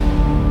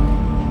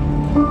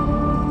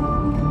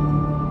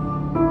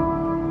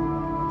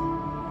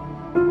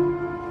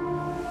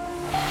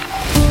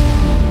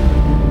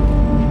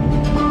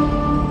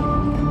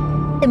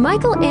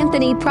Michael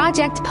Anthony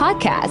Project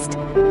podcast.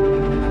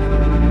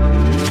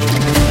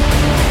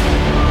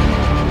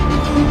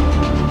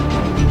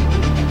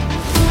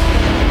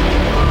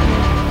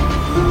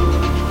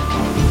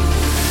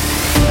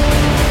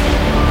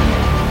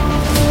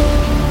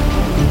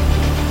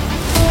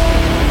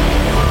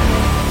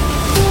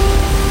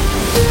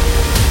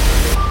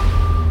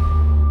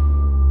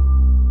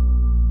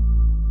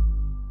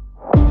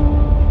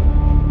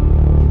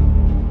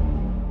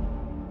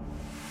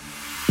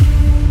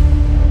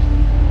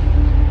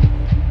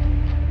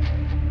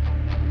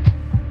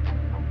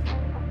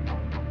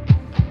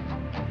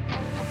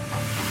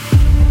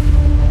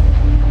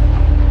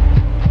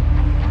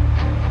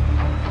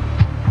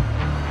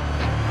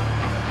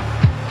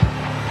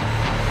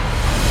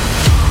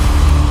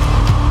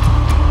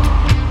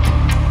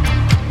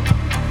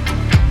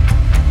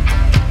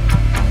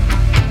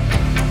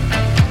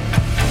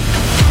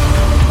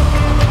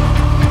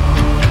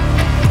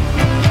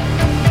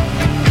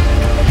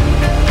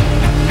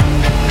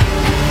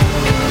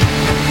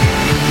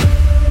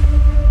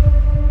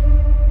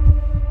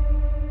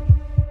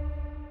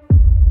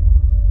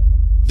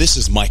 This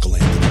is Michael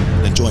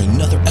Anthony. Enjoy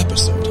another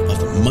episode of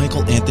the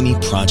Michael Anthony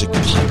Project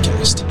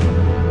podcast.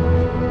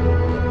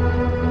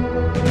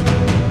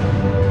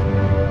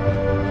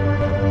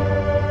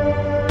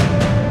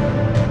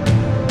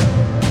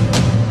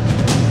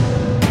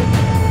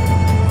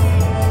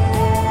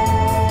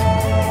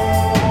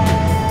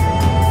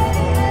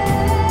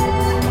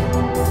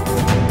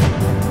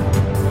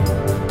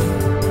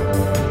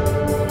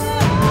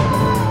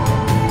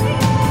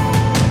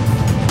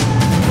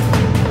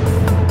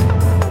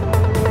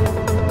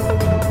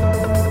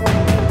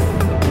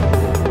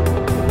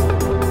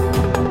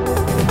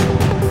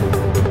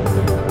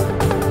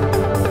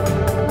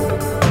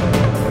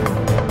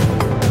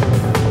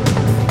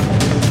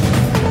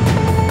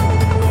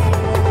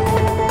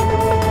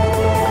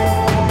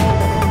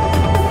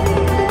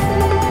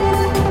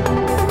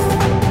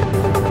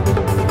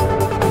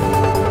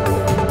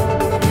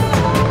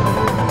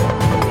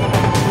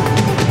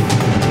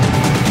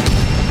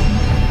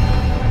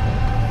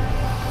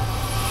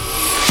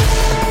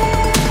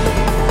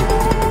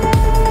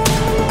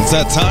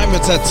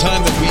 It's that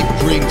time that we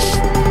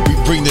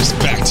bring this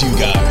back to you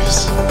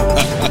guys.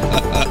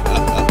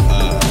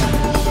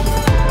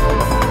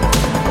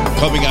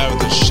 Coming out of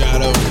the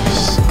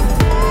shadows,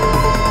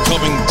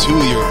 coming to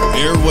your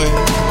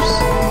airwaves,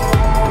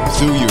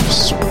 through your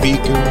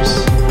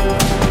speakers.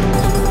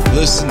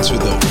 Listen to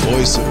the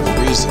voice of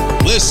reason.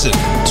 Listen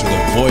to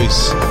the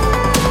voice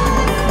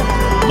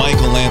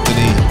Michael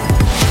Anthony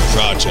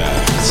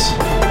Project.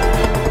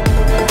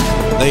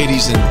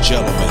 Ladies and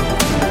gentlemen,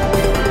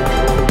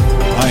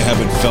 I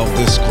haven't felt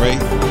this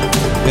great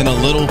in a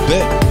little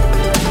bit.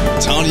 I'm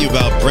telling you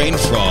about brain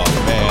fog,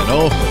 man.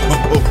 Oh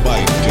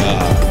my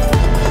God.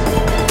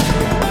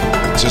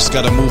 Just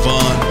gotta move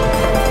on.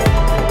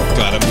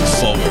 Gotta move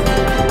forward.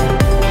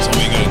 That's what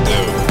we're gonna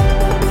do.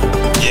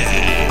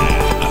 Yeah.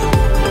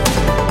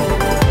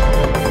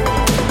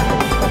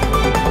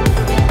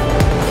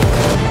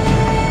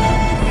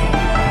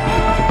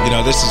 You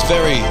know, this is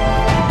very,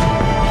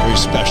 very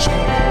special. I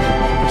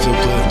feel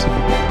good.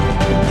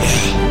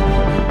 Yeah.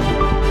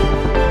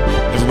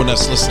 Everyone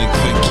that's listening,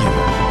 thank you.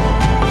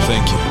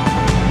 Thank you.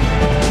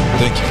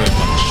 Thank you very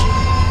much.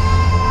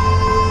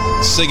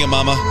 Sing it,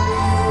 mama.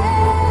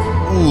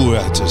 Ooh,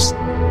 that just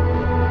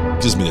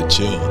gives me the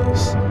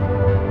chills.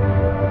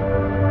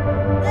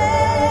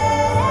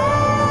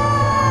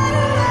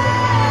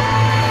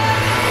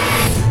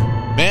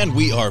 Man,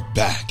 we are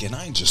back, and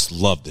I just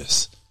love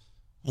this.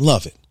 I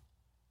love it.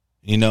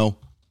 You know,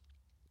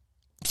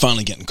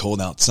 finally getting cold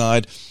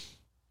outside.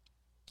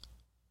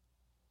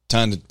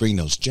 Time to bring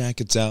those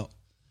jackets out.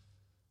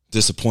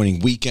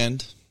 Disappointing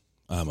weekend.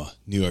 I'm a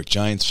New York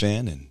Giants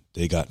fan, and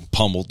they got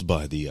pummeled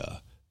by the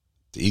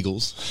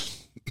Eagles.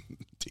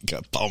 They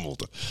got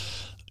pummeled.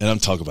 And I'm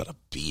talking about a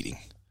beating.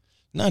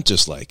 Not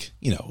just like,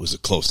 you know, it was a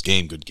close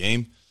game, good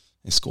game.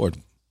 They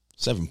scored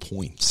 7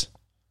 points.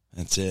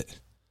 That's it.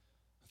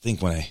 I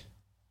think when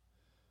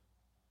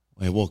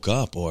I woke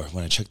up or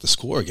when I checked the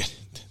score again,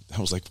 I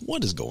was like,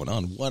 what is going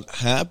on? What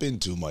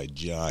happened to my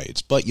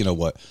Giants? But you know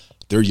what?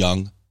 They're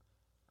young.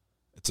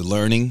 It's a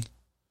learning.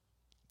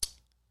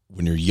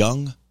 When you're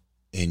young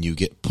and you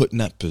get put in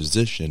that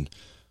position,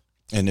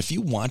 and if you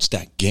watch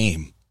that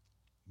game,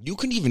 you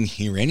couldn't even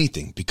hear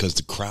anything because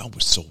the crowd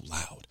was so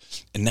loud.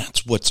 And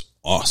that's what's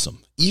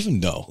awesome.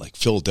 Even though, like,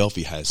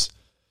 Philadelphia has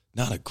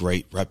not a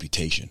great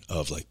reputation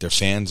of, like, their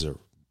fans are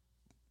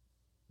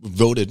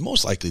voted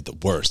most likely the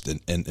worst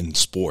in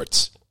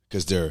sports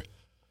because they're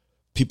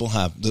people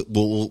have,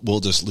 we'll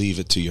just leave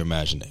it to your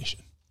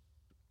imagination.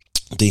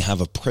 They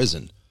have a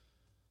prison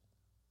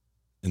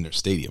in their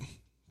stadium,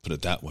 put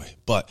it that way.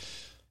 But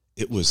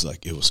it was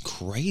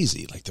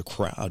crazy. Like the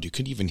crowd, you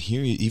couldn't even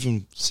hear you,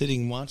 even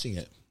sitting watching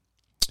it.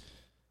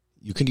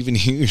 You couldn't even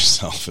hear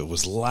yourself. It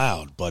was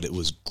loud, but it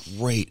was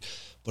great.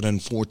 But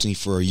unfortunately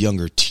for a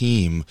younger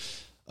team,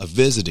 a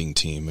visiting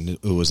team, and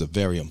it was a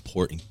very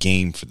important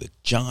game for the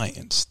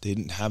Giants. They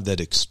didn't have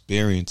that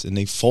experience, and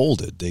they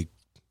folded. They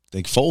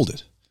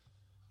folded.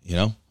 You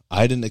know,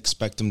 I didn't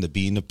expect them to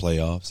be in the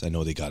playoffs. I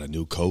know they got a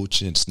new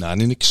coach, and it's not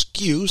an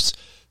excuse.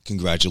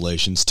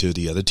 Congratulations to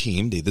the other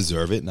team. They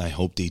deserve it, and I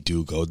hope they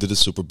do go to the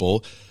Super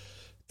Bowl.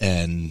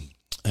 And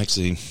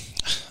actually,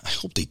 I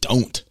hope they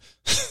don't,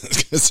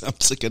 because I'm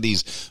sick of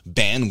these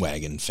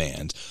bandwagon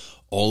fans.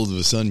 All of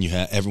a sudden,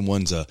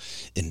 everyone's an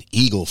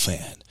Eagle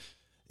fan,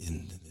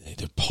 and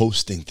they're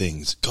posting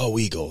things. Go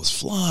Eagles,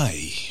 fly,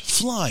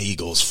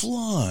 Eagles,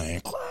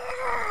 fly.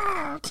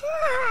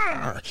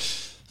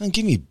 And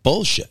give me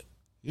bullshit.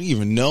 You don't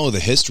even know the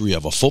history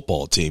of a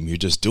football team. You're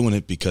just doing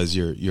it because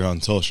you're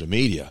on social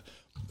media.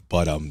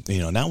 But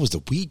that was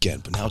the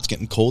weekend. But now it's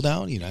getting cold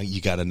out. You know,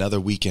 you got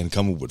another weekend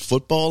coming with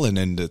football, and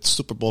then the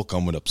Super Bowl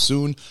coming up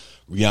soon.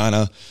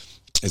 Rihanna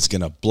is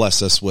going to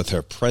bless us with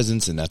her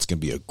presence, and that's going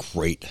to be a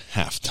great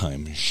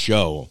halftime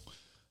show.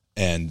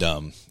 And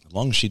as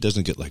long as she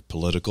doesn't get like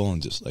political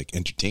and just like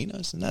entertain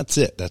us, and that's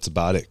it. That's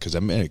about it. Because I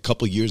mean, a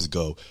couple of years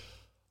ago,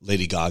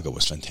 Lady Gaga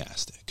was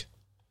fantastic.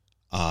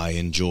 I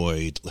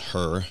enjoyed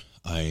her.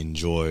 I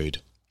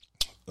enjoyed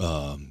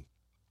The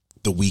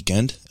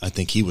Weeknd. I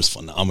think he was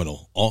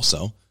phenomenal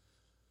also.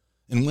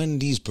 And when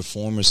these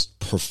performers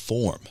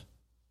perform,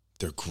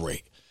 they're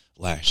great.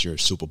 Last year,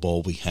 Super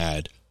Bowl, we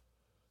had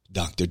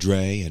Dr.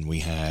 Dre and we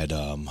had,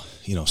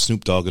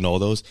 Snoop Dogg and all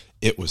those.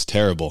 It was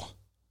terrible.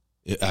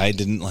 I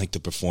didn't like the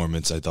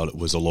performance. I thought it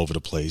was all over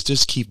the place.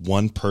 Just keep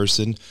one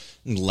person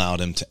and allow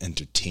them to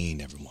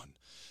entertain everyone.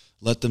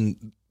 Let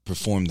them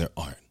perform their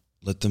art.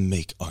 Let them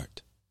make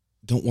art.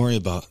 Don't worry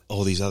about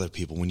all these other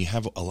people. When you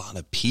have a lot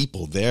of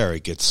people there,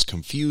 it gets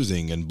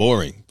confusing and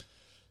boring.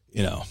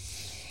 You know,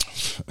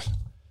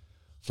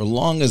 for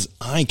long as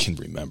I can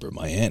remember,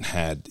 my aunt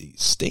had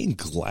these stained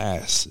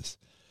glasses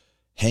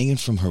hanging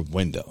from her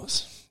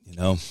windows. You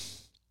know,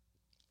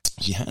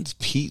 she had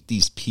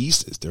these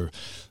pieces. They're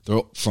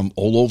from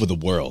all over the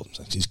world.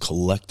 She's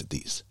collected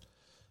these,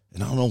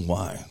 and I don't know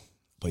why,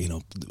 but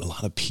a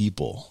lot of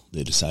people,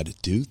 they decide to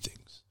do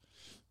things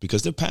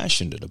because they're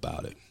passionate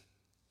about it.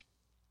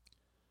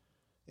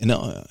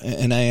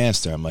 And I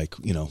asked her, I'm like,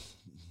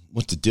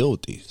 what's the deal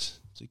with these?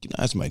 She's like,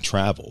 as my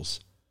travels,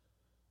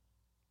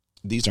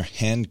 these are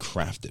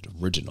handcrafted,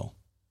 original.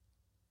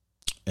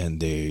 And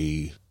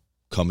they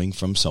coming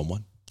from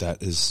someone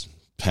that is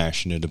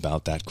passionate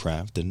about that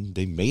craft, and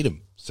they made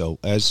them. So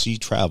as she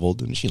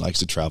traveled, and she likes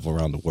to travel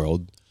around the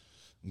world,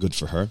 good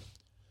for her,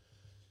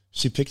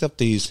 she picked up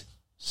these,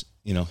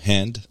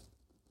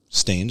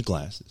 hand-stained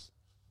glasses,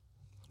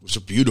 which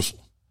are beautiful.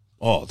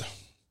 Oh, they're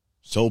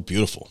so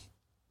beautiful.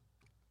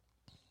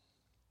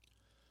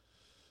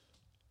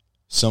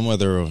 Some of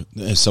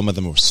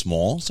them were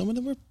small, some of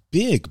them were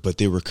big, but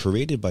they were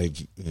created by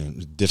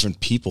different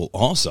people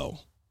also.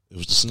 It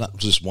was just not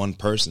just one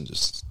person,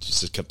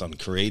 just kept on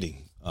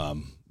creating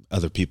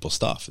other people's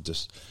stuff,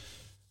 just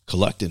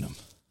collecting them.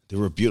 They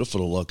were beautiful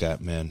to look at,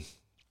 man.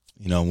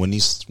 When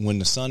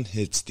the sun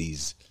hits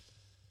these,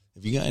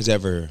 if you guys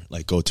ever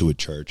like go to a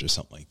church or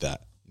something like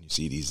that, and you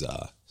see these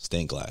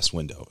stained glass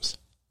windows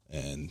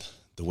and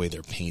the way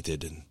they're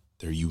painted, and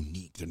they're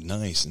unique, they're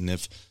nice, and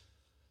if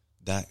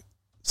that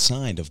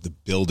side of the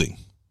building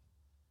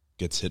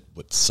gets hit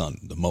with sun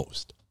the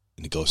most,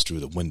 and it goes through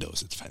the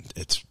windows,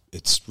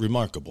 it's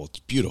remarkable. It's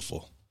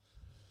beautiful.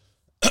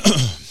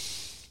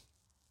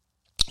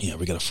 Yeah,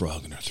 we got a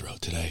frog in our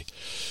throat today.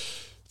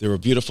 They were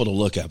beautiful to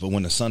look at, but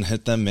when the sun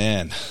hit them,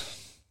 man,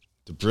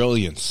 the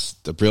brilliance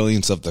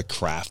of the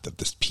craft of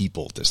this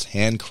people, this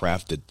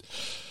handcrafted,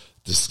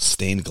 this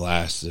stained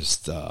glass,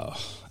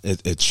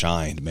 it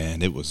shined,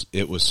 man. It was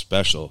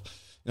special.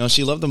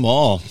 She loved them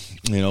all.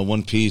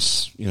 One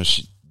piece,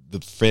 the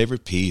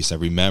favorite piece I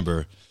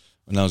remember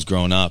when I was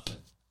growing up,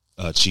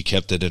 she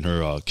kept it in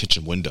her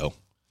kitchen window,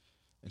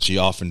 and she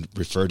often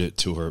referred it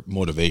to her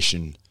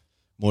motivational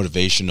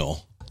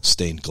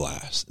stained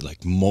glass. It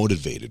like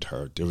motivated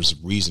her. There was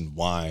a reason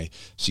why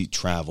she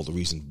traveled, a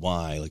reason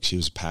why, like, she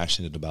was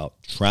passionate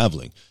about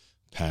traveling,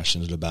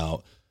 passionate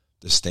about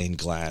the stained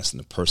glass, and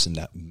the person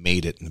that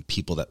made it and the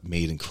people that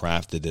made and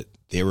crafted it.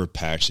 They were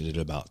passionate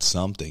about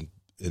something.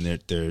 And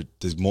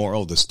the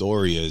moral of the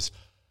story is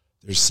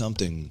there's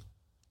something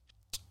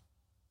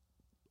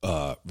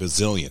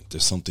resilient.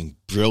 There's something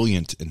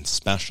brilliant and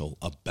special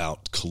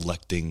about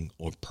collecting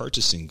or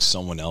purchasing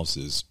someone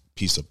else's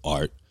piece of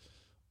art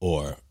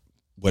or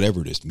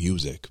whatever it is,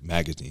 music,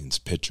 magazines,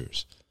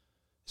 pictures.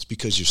 It's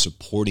because you're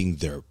supporting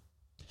their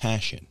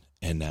passion,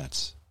 and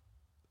that's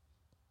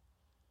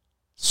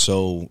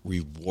so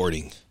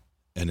rewarding,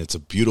 and it's a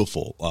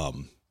beautiful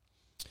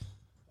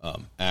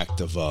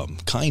act of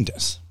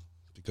kindness.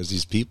 Because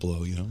these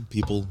people,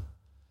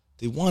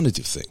 they want to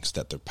do things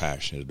that they're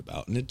passionate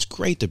about. And it's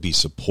great to be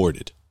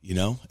supported,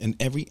 in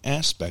every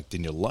aspect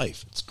in your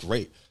life. It's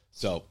great.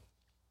 So,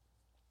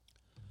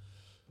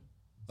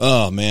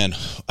 oh, man,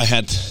 I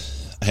had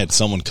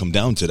someone come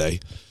down today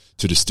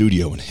to the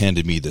studio and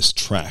handed me this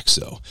track.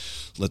 So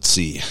let's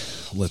see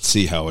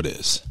how it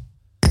is.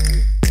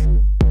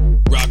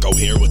 Rocco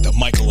here with the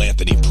Michael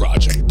Anthony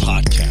Project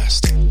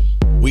podcast.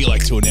 We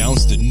like to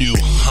announce the new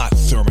hot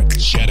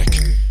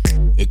thermogenic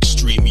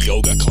extreme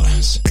yoga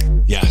class.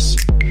 Yes,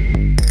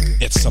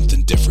 it's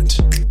something different.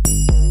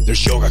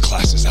 There's yoga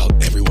classes out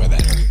everywhere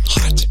that are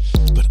hot,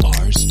 but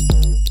ours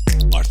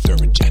are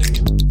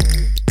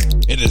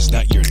thermogenic. It is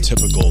not your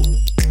typical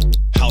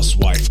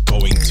housewife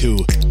going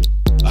to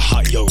a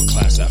hot yoga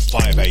class at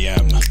 5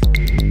 a.m.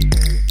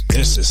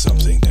 This is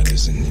something that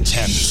is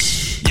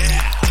intense.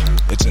 Yeah,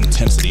 its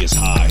intensity is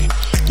high.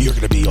 You're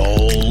going to be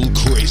all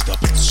crazed up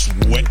and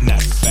sweating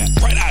that fat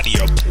right out of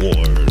your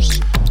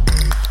pores.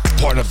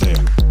 Part of the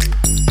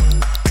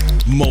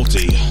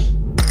multi-task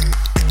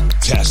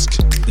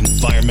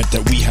environment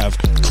that we have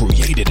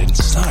created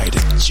inside.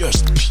 It's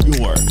just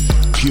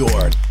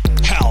pure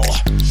hell.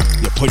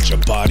 You put your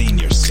body and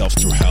yourself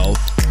through hell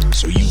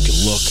so you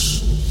can look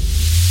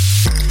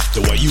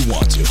the way you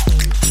want to.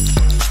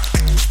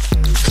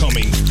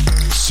 Coming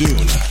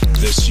soon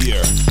this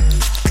year,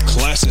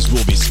 classes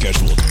will be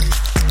scheduled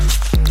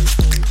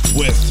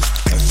with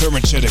a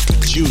thermogenic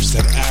juice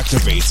that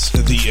activates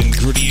the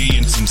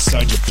ingredients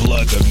inside your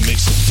blood that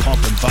makes it pump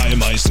and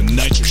volumize the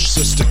nitrous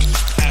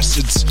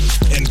acids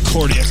and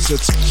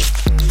cordyceps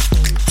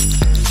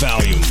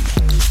volume.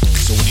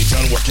 So when you're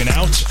done working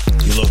out,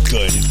 you look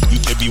good. You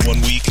give me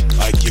 1 week,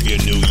 I give you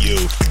a new you.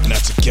 And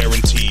that's a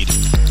guaranteed.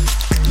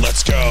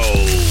 Let's go.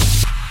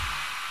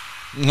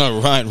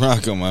 All right,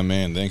 Rocco, my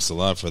man. Thanks a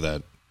lot for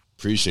that.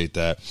 Appreciate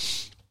that.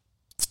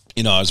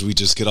 You know, as we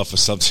just get off a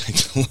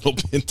subject a little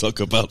bit, talk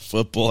about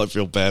football, I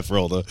feel bad for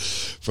all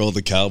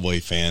the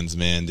Cowboy fans,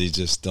 man. They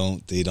just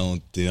don't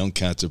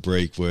catch a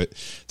break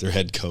with their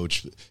head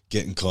coach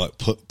getting caught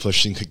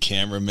pushing a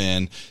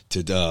cameraman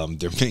to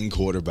their main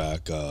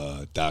quarterback,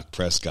 Dak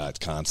Prescott,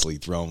 constantly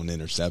throwing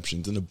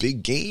interceptions in a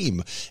big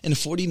game. And the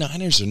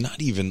 49ers are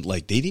not even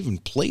they didn't even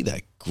play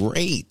that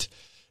great.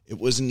 It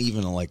wasn't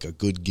even like a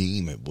good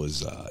game. It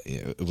was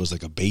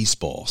like a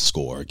baseball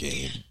score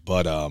game.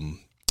 But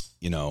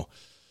you know,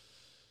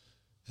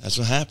 that's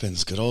what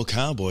happens. Good old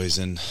Cowboys.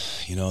 And,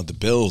 you know, the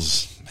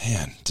Bills,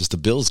 man, just the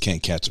Bills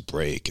can't catch a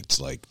break. It's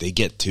like they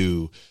get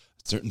to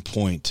a certain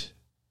point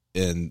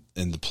in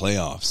the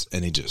playoffs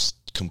and they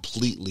just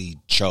completely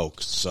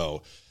choke.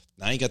 So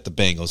now you got the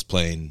Bengals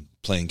playing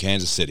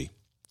Kansas City,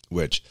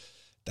 which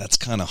that's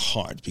kind of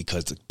hard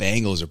because the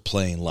Bengals are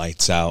playing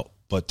lights out,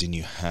 but then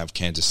you have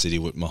Kansas City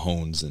with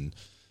Mahomes and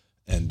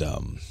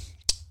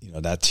you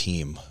know, that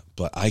team.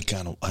 But I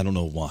don't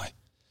know why.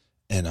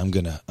 And I'm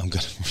gonna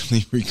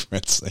really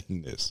regret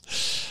saying this.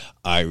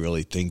 I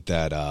really think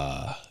that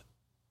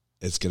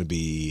it's gonna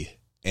be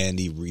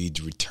Andy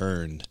Reid's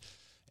return.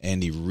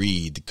 Andy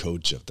Reid, the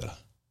coach of the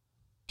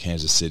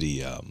Kansas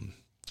City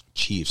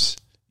Chiefs,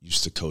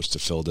 used to coach the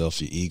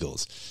Philadelphia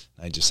Eagles.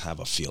 I just have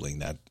a feeling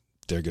that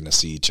they're gonna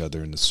see each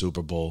other in the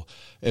Super Bowl.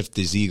 If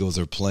these Eagles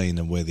are playing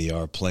the way they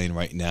are playing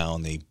right now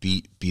and they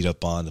beat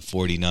up on the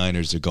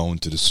 49ers, they're going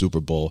to the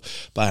Super Bowl.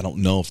 But I don't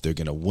know if they're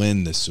going to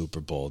win the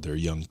Super Bowl. They're a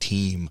young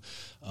team.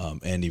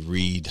 Andy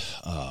Reid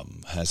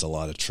has a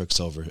lot of tricks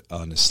over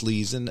on his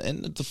sleeves. And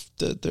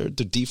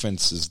the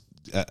defense is,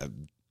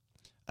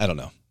 I don't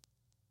know.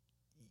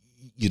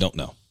 You don't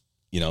know.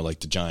 You know, like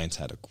the Giants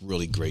had a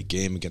really great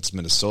game against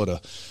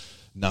Minnesota,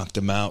 knocked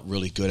them out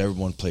really good.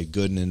 Everyone played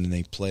good, and then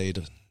they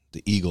played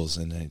the Eagles,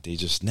 and they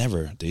just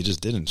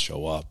didn't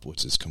show up,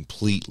 which is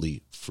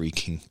completely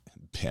freaking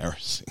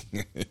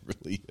embarrassing. It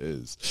really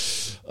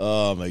is.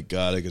 Oh my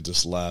God, I could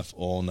just laugh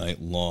all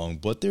night long.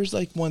 But there's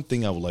one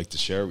thing I would like to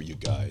share with you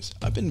guys.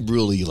 I've been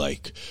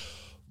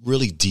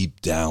really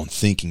deep down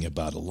thinking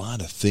about a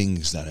lot of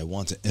things that I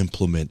want to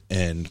implement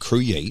and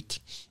create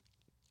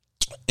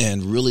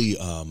and really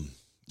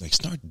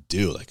start to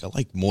do. I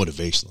like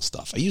motivational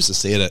stuff. I used to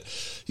say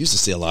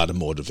a lot of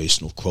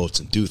motivational quotes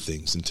and do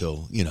things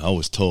until, you know, I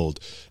was told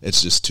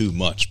it's just too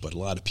much, but a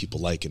lot of people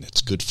like it and it's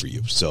good for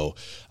you. So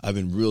I've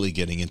been really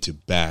getting into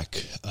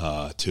back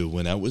to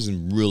when I was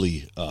in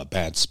really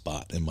bad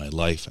spot in my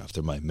life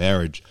after my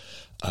marriage.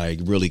 I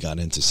really got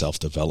into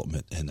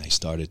self-development, and I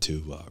started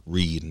to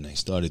read, and I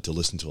started to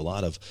listen to a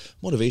lot of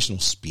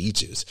motivational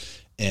speeches.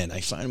 And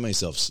I find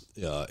myself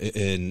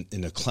in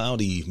a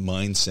cloudy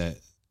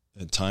mindset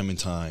time and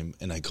time,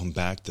 and I come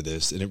back to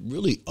this, and it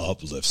really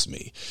uplifts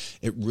me.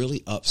 It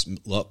really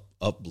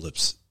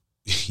uplifts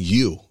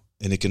you,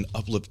 and it can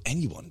uplift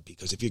anyone,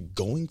 because if you're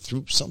going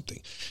through something,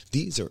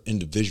 these are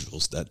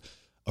individuals that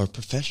are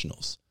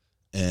professionals,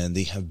 and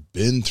they have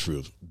been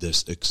through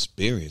this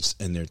experience,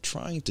 and they're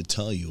trying to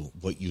tell you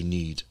what you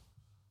need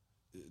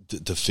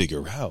to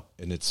figure out,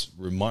 and it's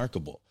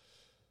remarkable.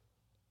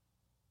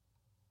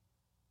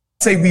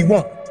 Say we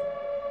won't.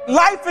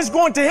 Life is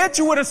going to hit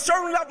you with a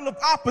certain level of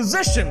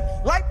opposition.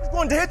 Life is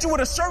going to hit you with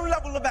a certain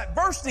level of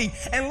adversity.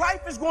 And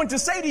life is going to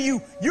say to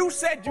you, you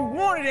said you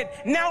wanted it.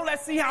 Now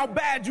let's see how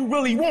bad you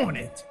really want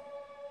it.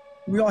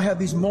 We all have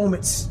these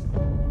moments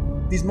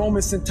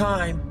in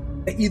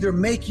time that either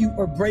make you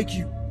or break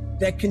you,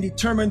 that can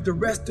determine the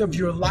rest of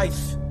your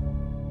life.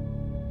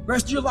 The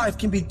rest of your life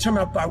can be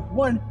determined by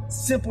one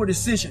simple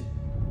decision.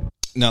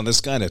 Now,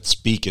 this guy that's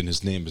speaking,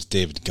 his name is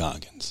David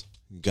Goggins.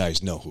 You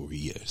guys know who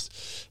he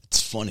is.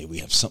 It's funny. We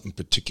have something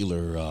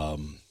particular,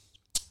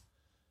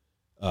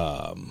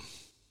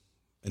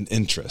 an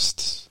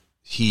interest.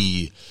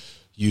 He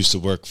used to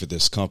work for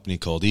this company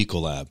called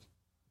Ecolab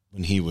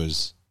when he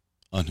was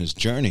on his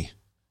journey.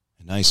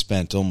 And I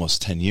spent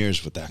almost 10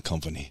 years with that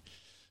company.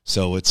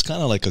 So it's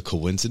kind of like a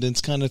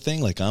coincidence kind of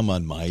thing. Like I'm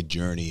on my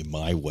journey,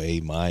 my way,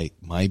 my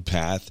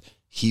path.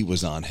 He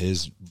was on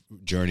his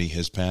journey,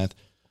 his path.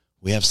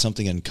 We have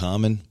something in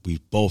common. We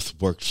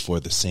both worked for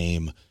the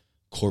same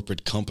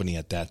corporate company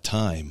at that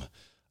time.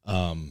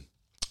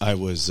 I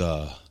was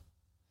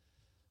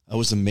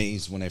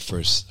amazed when I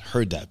first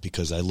heard that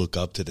because I look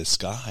up to this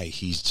guy.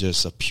 He's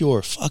just a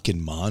pure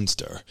fucking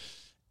monster.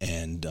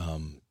 And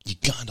you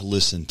got to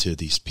listen to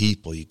these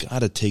people. You got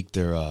to take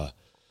their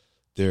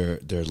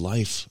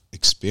life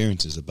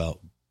experiences about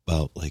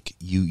like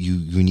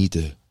you need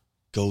to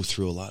go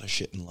through a lot of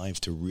shit in life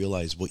to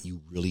realize what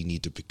you really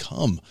need to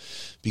become,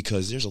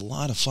 because there's a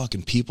lot of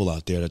fucking people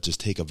out there that just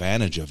take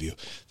advantage of you.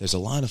 There's a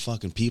lot of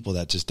fucking people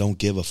that just don't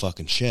give a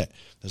fucking shit.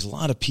 There's a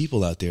lot of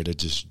people out there that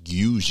just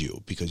use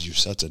you because you're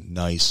such a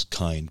nice,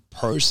 kind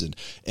person,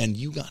 and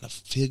you got to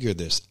figure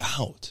this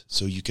out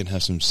so you can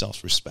have some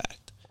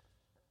self-respect.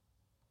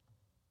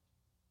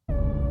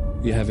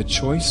 You have a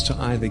choice to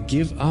either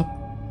give up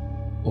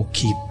or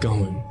keep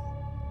going.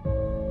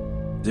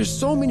 There's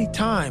so many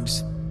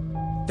times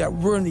that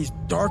we're in these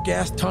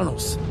dark-ass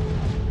tunnels.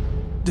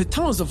 The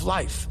tunnels of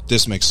life.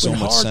 This makes so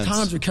much sense. When hard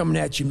times are coming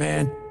at you,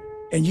 man,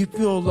 and you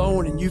feel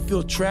alone and you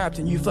feel trapped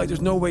and you feel like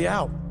there's no way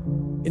out.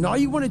 And all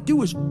you want to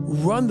do is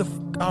run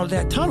out of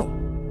that tunnel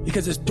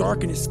because it's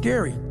dark and it's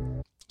scary.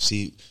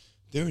 See,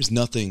 there is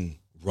nothing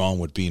wrong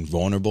with being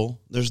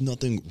vulnerable. There's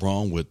nothing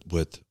wrong with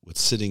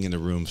sitting in a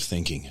room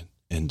thinking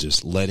and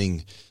just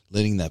letting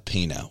that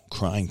pain out,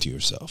 crying to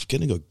yourself,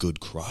 getting a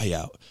good cry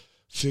out,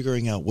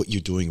 figuring out what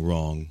you're doing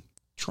wrong,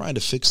 trying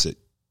to fix it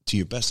to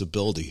your best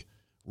ability.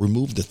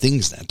 Remove the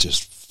things that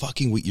just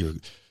fucking with your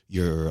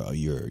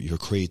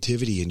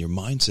creativity and your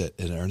mindset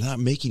and are not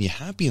making you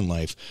happy in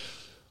life.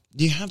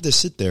 You have to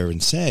sit there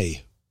and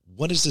say,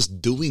 what is this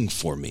doing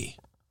for me?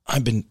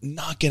 I've been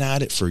knocking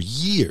at it for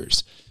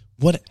years.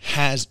 What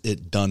has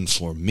it done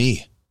for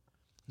me?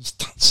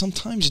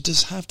 Sometimes you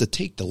just have to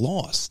take the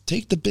loss,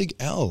 take the big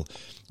L.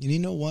 And you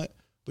know what?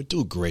 But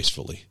do it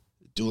gracefully.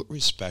 Do it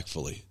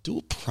respectfully. Do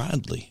it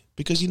proudly.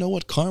 Because you know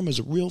what? Karma is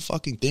a real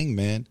fucking thing,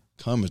 man.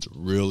 Karma is a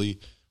really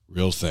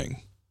real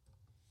thing.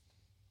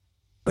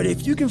 But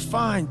if you can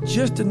find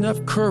just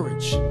enough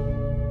courage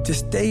to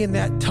stay in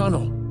that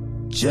tunnel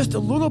just a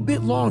little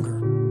bit longer,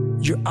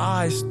 your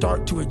eyes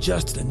start to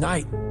adjust to the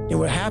night. And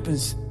what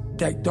happens,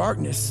 that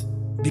darkness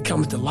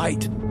becomes the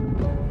light.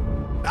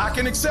 I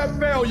can accept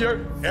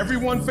failure.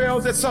 Everyone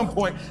fails at some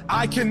point.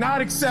 I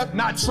cannot accept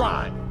not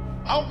trying.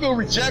 I don't feel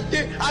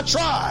rejected. I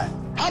tried.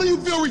 How do you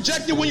feel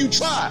rejected when you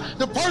try?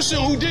 The person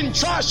who didn't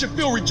try should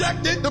feel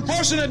rejected. The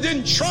person that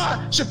didn't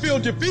try should feel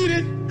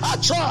defeated. I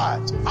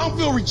tried. I don't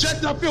feel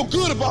rejected. I feel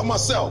good about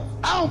myself.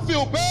 I don't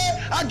feel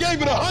bad. I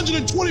gave it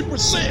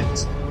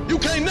 120%. You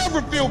can't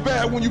never feel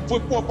bad when you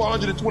put forth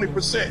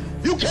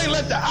 120%. You can't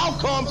let the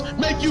outcomes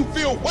make you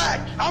feel whack.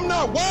 I'm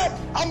not whack.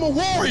 I'm a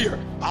warrior.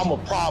 I'm a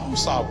problem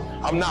solver.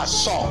 I'm not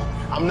soft.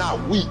 I'm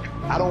not weak.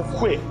 I don't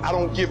quit. I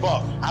don't give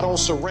up. I don't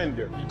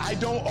surrender. I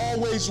don't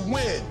always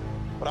win,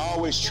 but I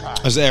always try.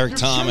 That's Eric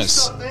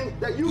Thomas.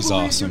 That you He's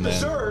believe awesome, you man.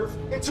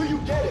 deserve until you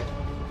get it.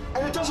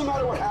 And it doesn't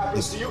matter what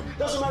happens to you. It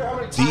doesn't matter how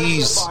many times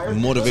These you get fired.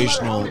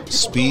 motivational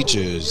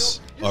speeches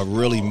are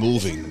really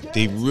moving.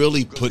 They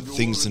really put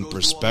things in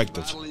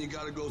perspective. You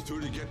got to go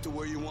through to get to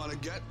where you want to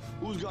get.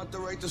 Who's got the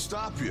right to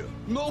stop you?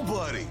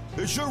 Nobody.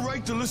 It's your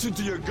right to listen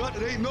to your gut.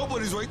 It ain't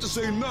nobody's right to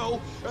say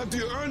no after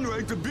you earn the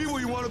right to be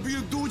where you want to be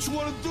and do what you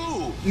want to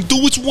do.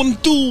 Do what you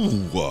want to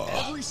do.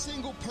 Every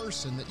single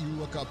person that you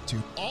look up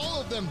to,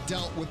 all of them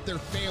dealt with their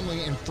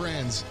family and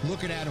friends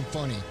looking at them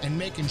funny and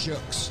making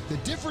jokes. The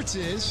difference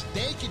is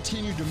they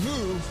continued to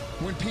move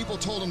when people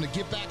told them to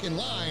get back in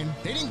line.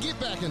 They didn't get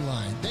back in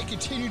line. They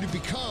continued to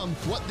become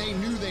what they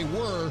knew they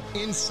were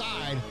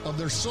inside of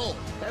their soul.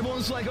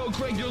 Everyone's like, oh,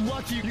 Craig, you're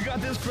lucky. You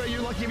got this, Craig.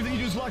 You're lucky. Everything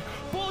you do is luck.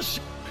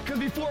 Bullshit. Because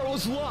before it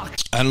was luck.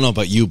 I don't know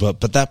about you, but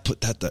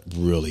that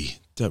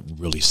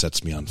really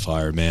sets me on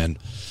fire, man.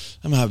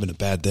 I'm having a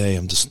bad day.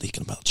 I'm just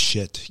thinking about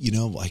shit. You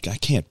know, like I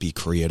can't be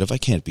creative. I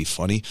can't be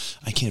funny.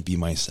 I can't be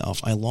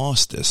myself. I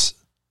lost this,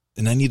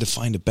 and I need to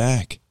find it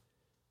back.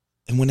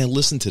 And when I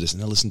listen to this,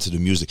 and I listen to the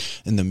music,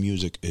 and the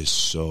music is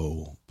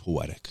so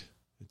poetic.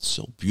 It's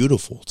so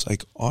beautiful. It's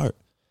like art.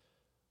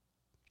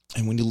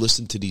 And when you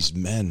listen to these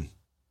men,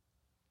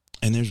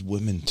 and there's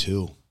women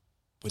too,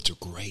 which are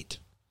great.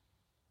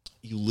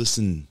 You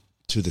listen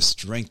to the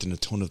strength and the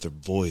tone of their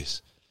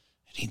voice,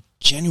 and they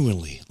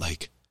genuinely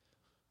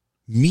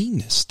mean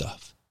this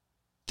stuff.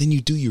 Then you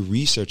do your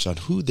research on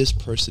who this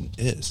person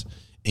is,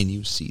 and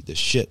you see the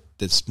shit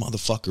this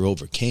motherfucker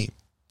overcame.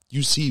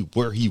 You see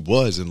where he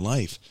was in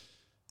life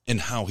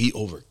and how he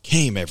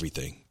overcame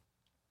everything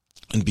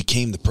and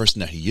became the person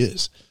that he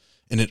is.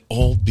 And it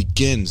all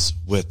begins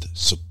with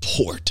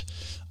support.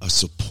 a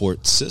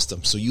support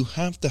system. So you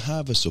have to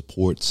have a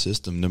support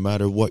system no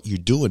matter what you're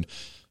doing.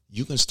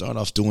 You can start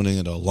off doing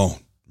it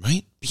alone,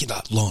 right? Be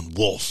that lone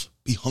wolf.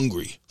 Be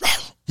hungry.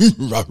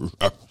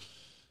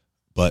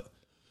 But,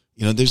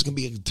 you know, there's going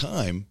to be a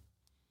time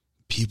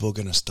people are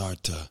going to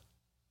start to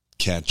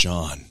catch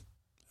on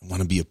and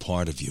want to be a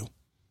part of you.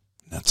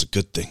 And that's a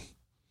good thing.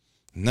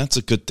 And that's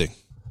a good thing.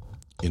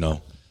 You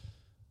know,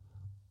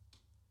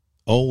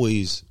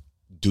 always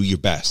do your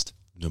best,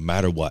 no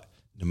matter what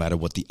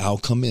the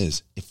outcome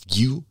is. If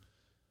you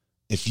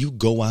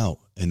go out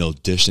and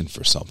audition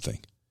for something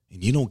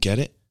and you don't get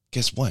it,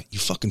 guess what? You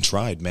fucking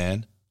tried,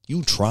 man.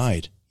 You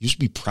tried. You should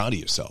be proud of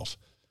yourself.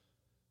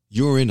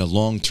 You were in a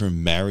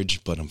long-term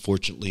marriage, but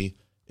unfortunately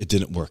it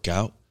didn't work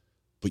out.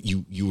 But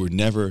you were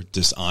never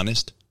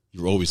dishonest.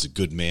 You were always a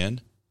good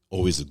man,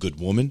 always a good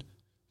woman.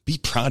 Be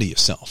proud of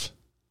yourself.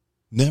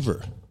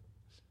 Never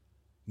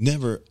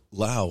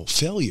allow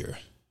failure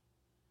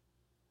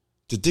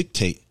to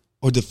dictate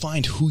or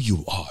define who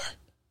you are,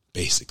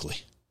 basically.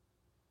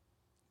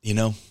 You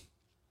know,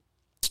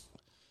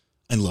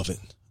 I love it.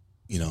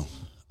 You know,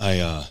 I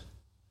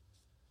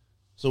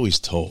was always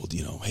told,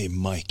 you know, hey,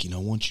 Mike, you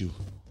know, won't you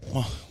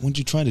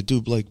try to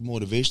do like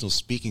motivational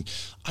speaking?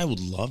 I would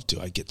love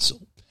to. I get so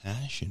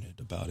passionate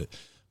about it,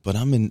 but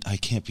I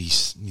can't be,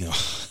 you know,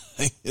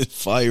 I get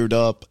fired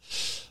up.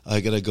 I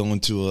got to go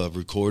into a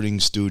recording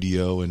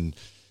studio and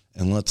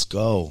let's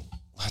go.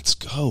 Let's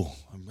go.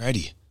 I'm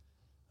ready.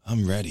 I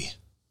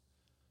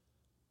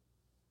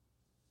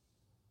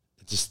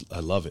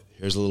love it.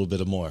 Here's a little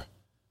bit of more.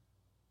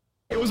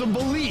 It was a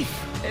belief,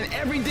 and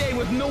every day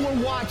with no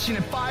one watching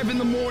at 5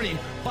 a.m,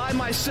 by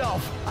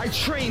myself, I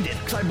trained it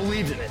because I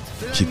believed in it.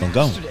 Then Keep I on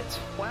going. mastered it.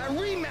 Well, I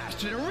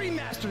remastered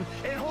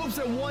in hopes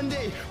that one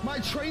day my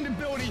trained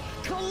ability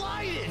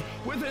collided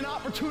with an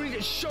opportunity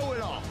to show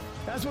it off.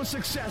 That's what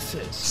success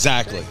is.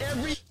 Exactly.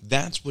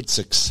 That's what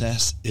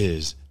success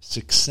is.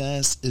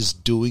 Success is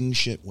doing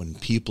shit when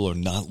people are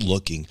not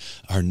looking,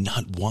 are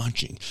not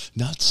watching,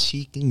 not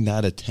seeking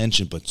that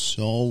attention, but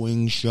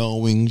showing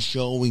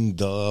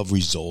the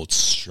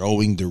results,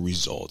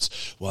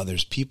 While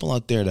there's people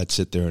out there that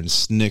sit there and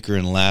snicker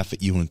and laugh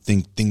at you and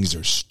think things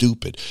are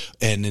stupid,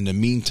 and in the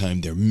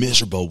meantime, they're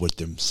miserable with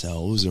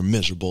themselves, they're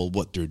miserable with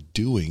what they're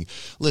doing.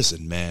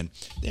 Listen, man,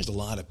 there's a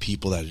lot of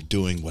people that are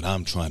doing what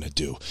I'm trying to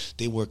do.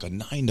 They work a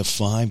 9 to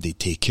 5, they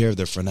take care of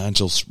their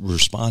financial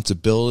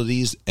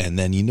responsibilities, and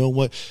then you know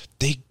what?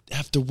 They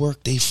after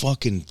work, they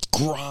fucking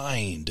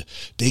grind.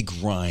 They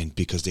grind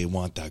because they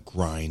want that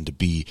grind to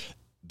be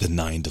the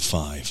 9 to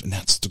 5. And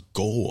that's the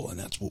goal. And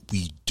that's what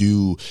we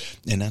do.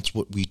 And that's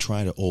what we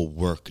try to all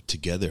work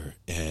together.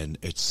 And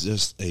it's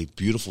just a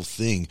beautiful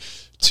thing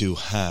to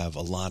have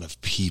a lot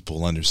of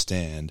people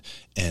understand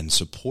and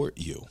support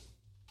you.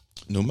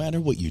 No matter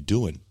what you're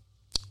doing.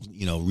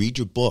 You know, read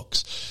your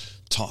books.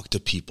 Talk to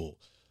people.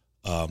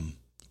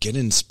 Get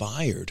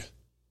inspired.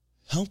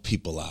 Help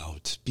people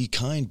out. Be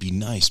kind, be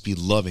nice, be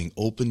loving.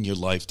 Open your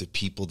life to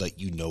people that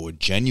you know are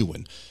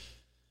genuine.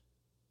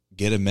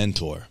 Get a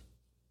mentor,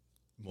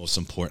 most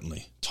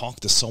importantly.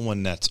 Talk to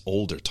someone that's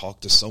older.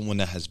 Talk to someone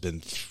that has been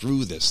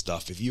through this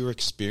stuff. If you're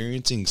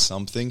experiencing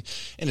something,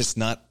 and it's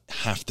not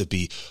have to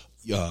be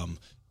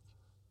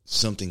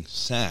something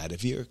sad.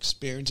 If you're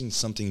experiencing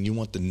something and you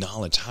want the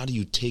knowledge, how do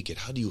you take it?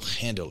 How do you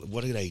handle it?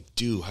 What did I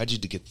do? How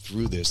did you get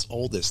through this?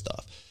 All this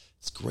stuff.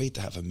 It's great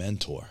to have a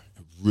mentor.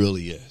 It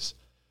really is.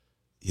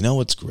 You know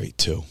what's great,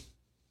 too?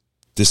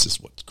 This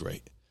is what's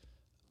great.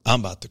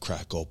 I'm about to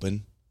crack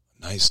open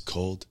a nice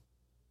cold.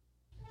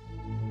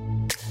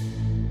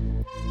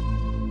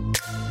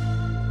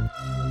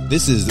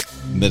 This is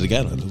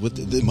Medagala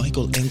with the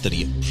Michael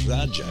Anthony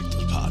Project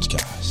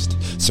podcast,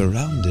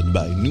 surrounded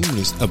by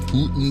numerous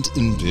important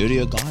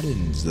imperial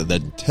gardens, the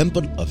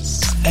Temple of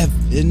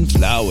 7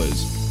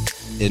 Flowers.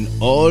 In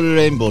all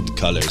rainbow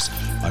colors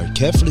are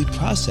carefully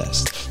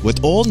processed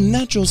with all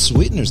natural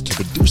sweeteners to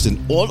produce an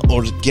all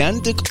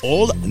organic,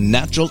 all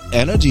natural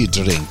energy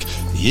drink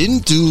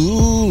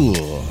into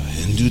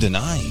the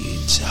night.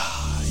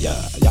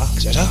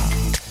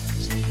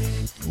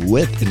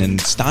 With an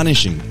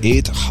astonishing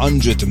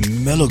 800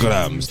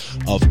 milligrams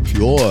of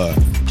pure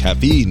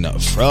caffeine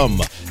from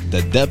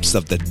the depths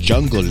of the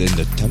jungle in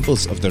the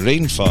temples of the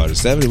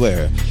rainforests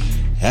everywhere.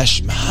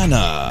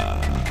 Hashmana.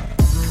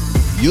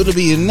 You'll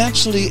be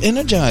naturally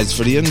energized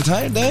for the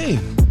entire day.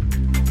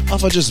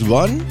 Offer just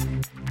one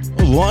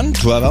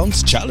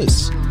 12-ounce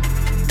chalice.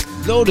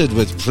 Loaded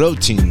with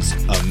proteins,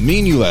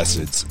 amino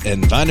acids,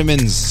 and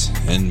vitamins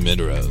and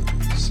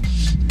minerals.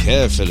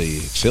 Carefully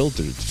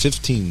filtered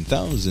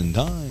 15,000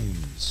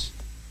 times.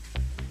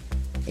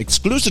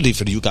 Exclusively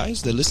for you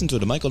guys that listen to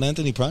the Michael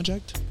Anthony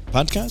Project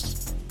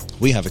podcast,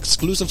 we have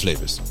exclusive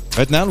flavors.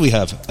 Right now we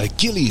have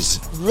Achilles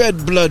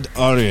Red Blood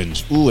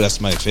Orange. Ooh, that's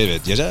my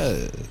favorite.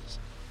 Yes.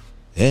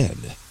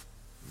 And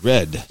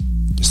red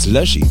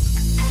slushy.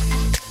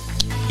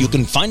 You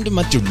can find them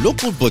at your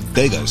local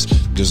bodegas.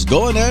 Just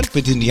go in there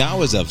between the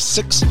hours of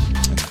 6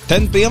 and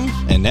 10 p.m.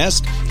 and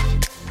ask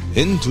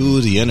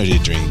into the energy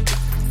drink.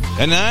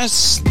 And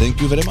ask,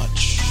 thank you very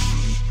much.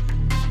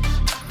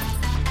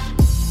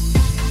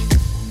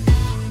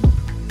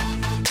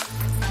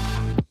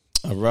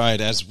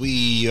 right. As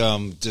we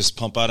just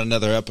pump out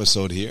another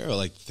episode here, I'd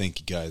like to thank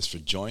you guys for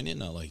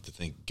joining. I'd like to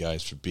thank you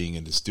guys for being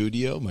in the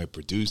studio, my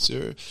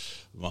producer,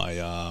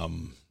 my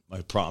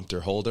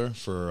prompter holder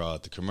for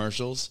the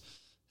commercials.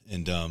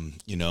 And,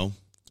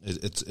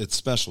 it's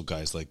special,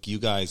 guys. Like, you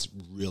guys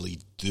really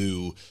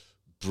do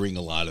bring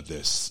a lot of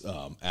this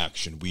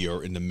action. We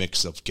are in the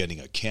mix of getting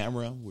a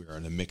camera. We are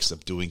in the mix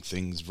of doing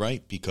things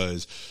right,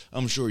 because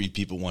I'm sure you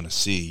people want to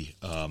see,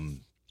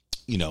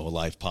 a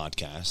live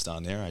podcast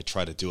on there. I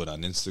try to do it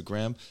on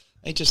Instagram.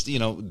 I just, the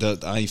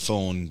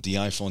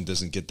iPhone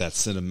doesn't get that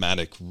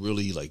cinematic,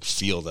 really like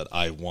feel that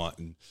I want.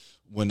 And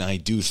when I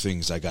do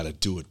things, I got to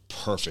do it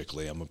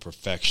perfectly. I'm a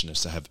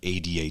perfectionist. I have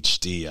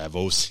ADHD. I have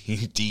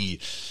OCD.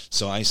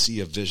 So I see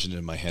a vision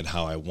in my head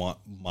how I want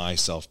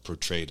myself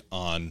portrayed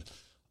on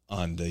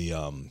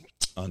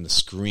the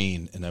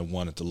screen, and I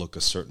want it to look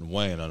a certain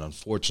way. And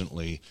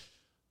unfortunately,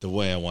 the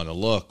way I want to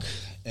look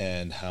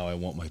and how I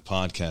want my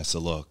podcast to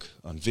look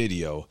on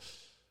video,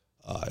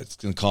 it's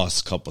going to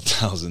cost a couple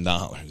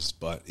 $1,000,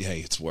 but hey,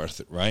 it's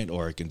worth it, right?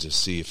 Or I can just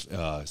see if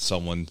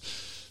someone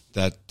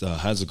that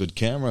has a good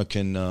camera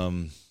can,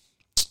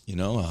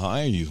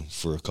 hire you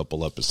for a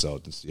couple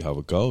episodes and see how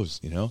it goes,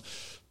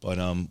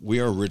 But we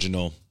are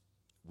original.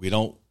 We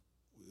don't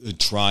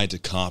try to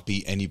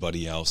copy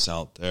anybody else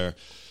out there.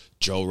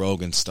 Joe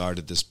Rogan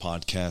started this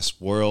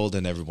podcast world,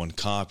 and everyone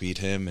copied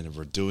him, and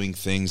we're doing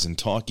things and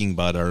talking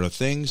about other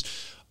things.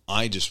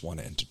 I just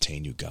want to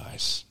entertain you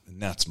guys, and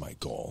that's my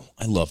goal.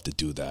 I love to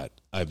do that.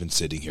 I've been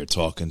sitting here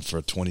talking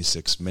for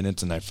 26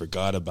 minutes, and I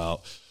forgot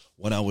about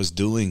what I was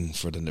doing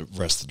for the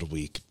rest of the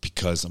week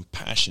because I'm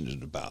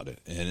passionate about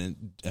it,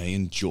 and I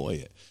enjoy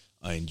it.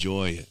 I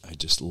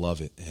just love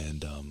it,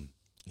 and,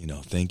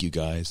 thank you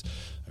guys.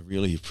 I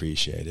really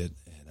appreciate it.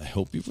 I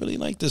hope you really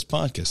liked this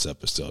podcast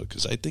episode,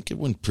 because I think it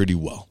went pretty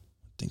well.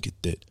 I think it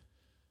did.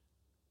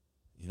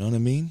 You know what I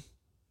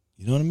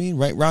mean?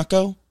 Right,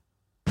 Rocco?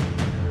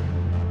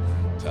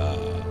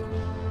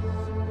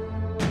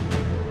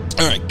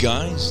 All right,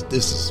 guys.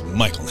 This is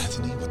Michael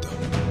Anthony with the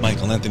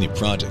Michael Anthony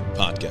Project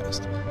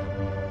podcast.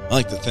 I'd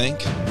like to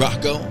thank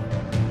Rocco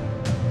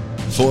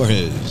for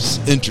his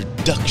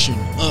introduction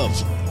of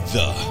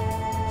the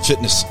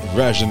fitness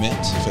regimen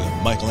for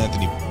the Michael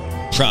Anthony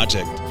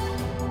Project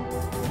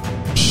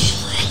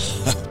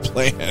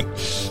plan.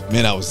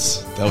 Man, that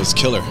was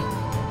killer.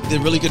 You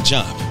did a really good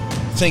job.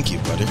 Thank you,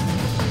 brother.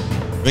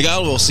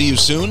 Miguel, we'll see you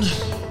soon.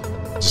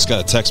 Just got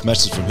a text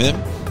message from him.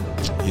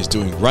 He's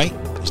doing right.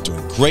 He's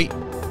doing great.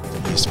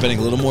 He's spending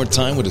a little more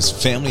time with his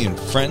family and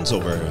friends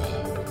over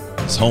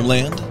his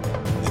homeland.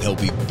 And he'll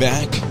be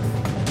back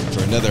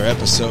for another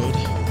episode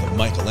of the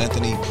Michael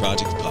Anthony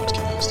Project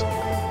podcast.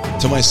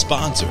 To my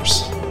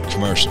sponsors,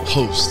 commercial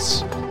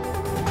hosts,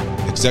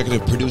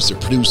 executive producer,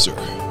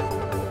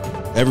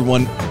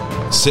 everyone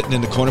sitting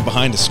in the corner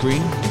behind the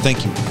screen,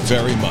 thank you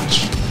very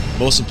much.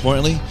 Most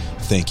importantly,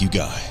 thank you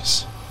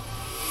guys.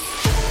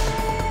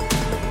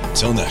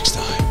 Till next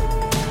time.